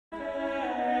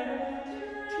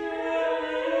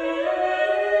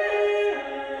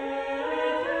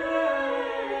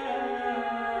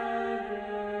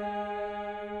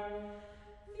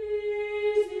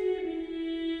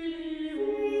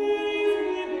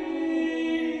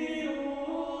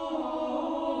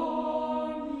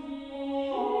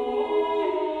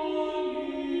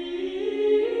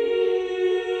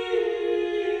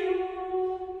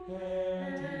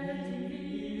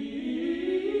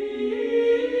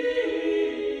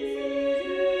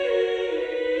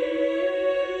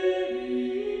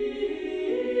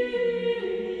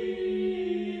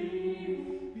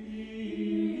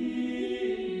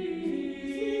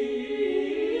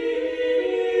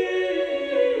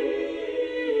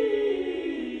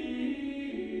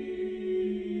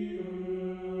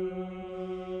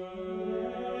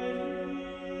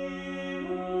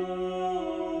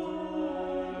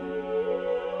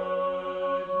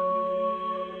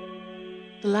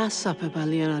Last Supper by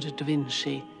Leonardo da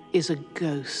Vinci is a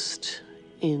ghost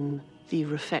in the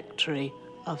refectory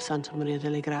of Santa Maria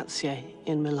delle Grazie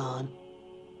in Milan.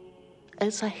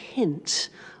 It's a hint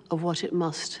of what it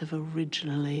must have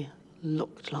originally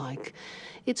looked like.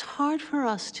 It's hard for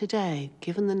us today,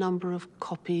 given the number of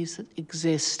copies that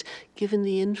exist, given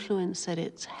the influence that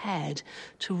it's had,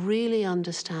 to really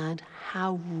understand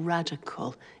how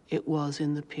radical it was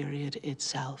in the period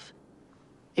itself.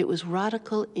 It was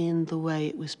radical in the way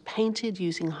it was painted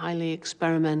using highly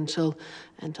experimental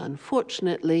and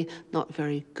unfortunately not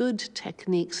very good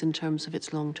techniques in terms of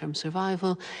its long-term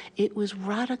survival. It was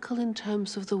radical in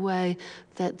terms of the way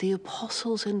that the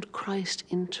apostles and Christ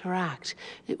interact.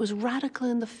 It was radical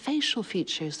in the facial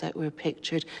features that were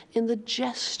pictured, in the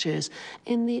gestures,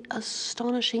 in the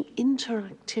astonishing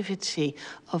interactivity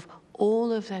of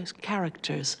all of those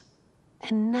characters.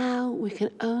 And now we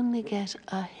can only get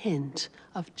a hint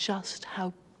of just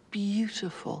how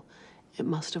beautiful it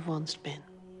must have once been.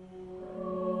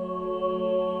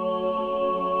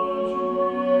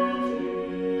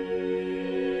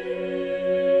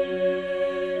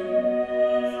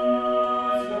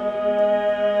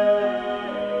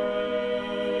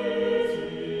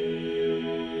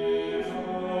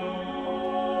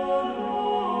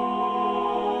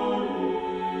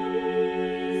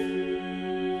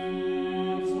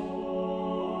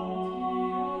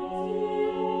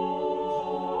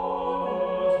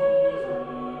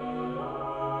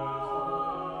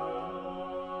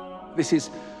 This is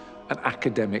an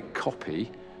academic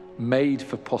copy made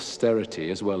for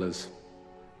posterity, as well as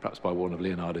perhaps by one of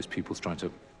Leonardo's pupils trying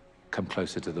to come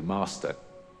closer to the master.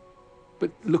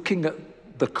 But looking at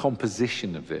the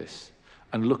composition of this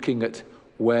and looking at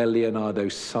where Leonardo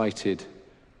cited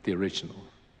the original,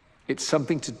 it's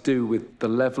something to do with the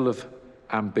level of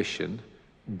ambition,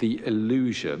 the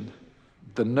illusion,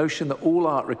 the notion that all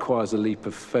art requires a leap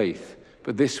of faith,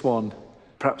 but this one,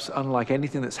 perhaps unlike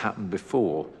anything that's happened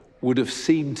before, would have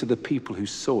seemed to the people who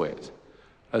saw it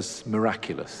as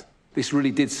miraculous. This really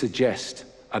did suggest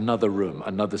another room,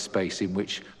 another space in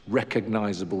which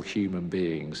recognizable human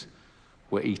beings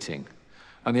were eating.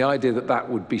 And the idea that that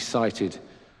would be sited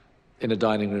in a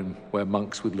dining room where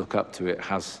monks would look up to it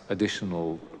has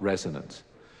additional resonance.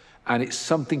 And it's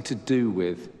something to do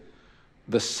with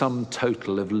the sum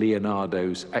total of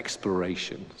Leonardo's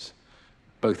explorations,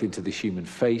 both into the human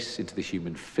face, into the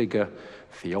human figure,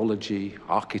 theology,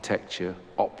 architecture,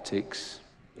 optics.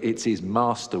 It's his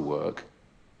masterwork.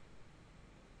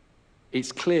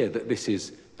 It's clear that this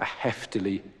is a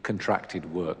heftily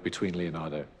contracted work between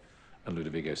Leonardo and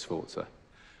Ludovico Sforza.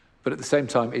 But at the same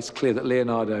time, it's clear that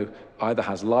Leonardo either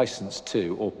has license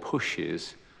to or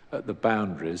pushes at the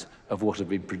boundaries of what have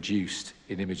been produced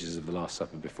in images of the Last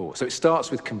Supper before. So it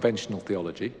starts with conventional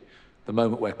theology, the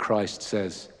moment where Christ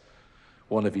says,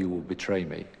 "One of you will betray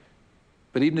me."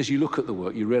 But even as you look at the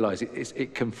work, you realize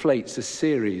it conflates a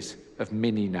series of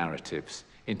mini narratives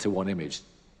into one image.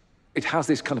 It has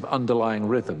this kind of underlying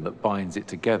rhythm that binds it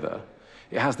together.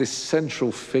 It has this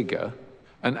central figure,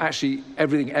 and actually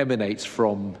everything emanates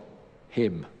from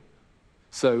him.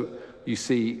 So you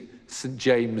see St.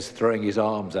 James throwing his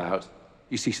arms out.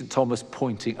 You see St. Thomas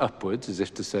pointing upwards as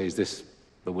if to say, is this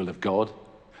the will of God?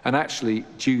 And actually,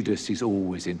 Judas is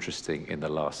always interesting in the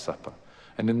Last Supper.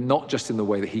 And not just in the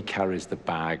way that he carries the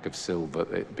bag of silver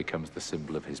that becomes the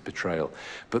symbol of his betrayal,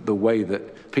 but the way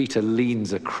that Peter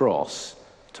leans across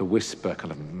to whisper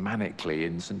kind of manically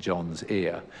in St. John's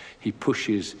ear. He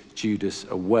pushes Judas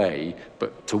away,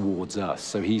 but towards us.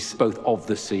 So he's both of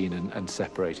the scene and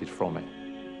separated from it.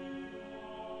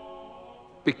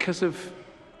 Because of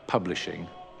publishing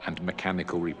and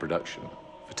mechanical reproduction,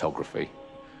 photography,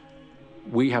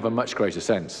 we have a much greater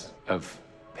sense of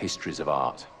histories of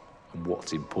art and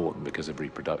what's important because of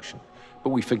reproduction. But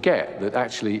we forget that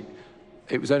actually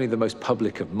it was only the most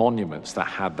public of monuments that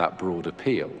had that broad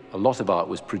appeal. A lot of art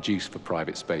was produced for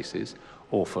private spaces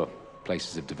or for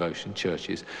places of devotion,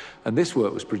 churches, and this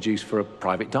work was produced for a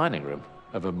private dining room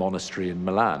of a monastery in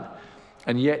Milan.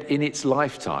 And yet in its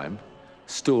lifetime,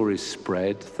 stories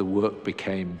spread, the work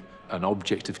became an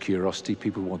object of curiosity,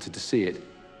 people wanted to see it.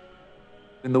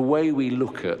 In the way we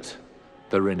look at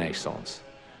the Renaissance,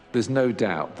 there's no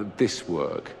doubt that this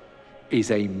work is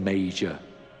a major,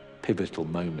 pivotal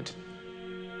moment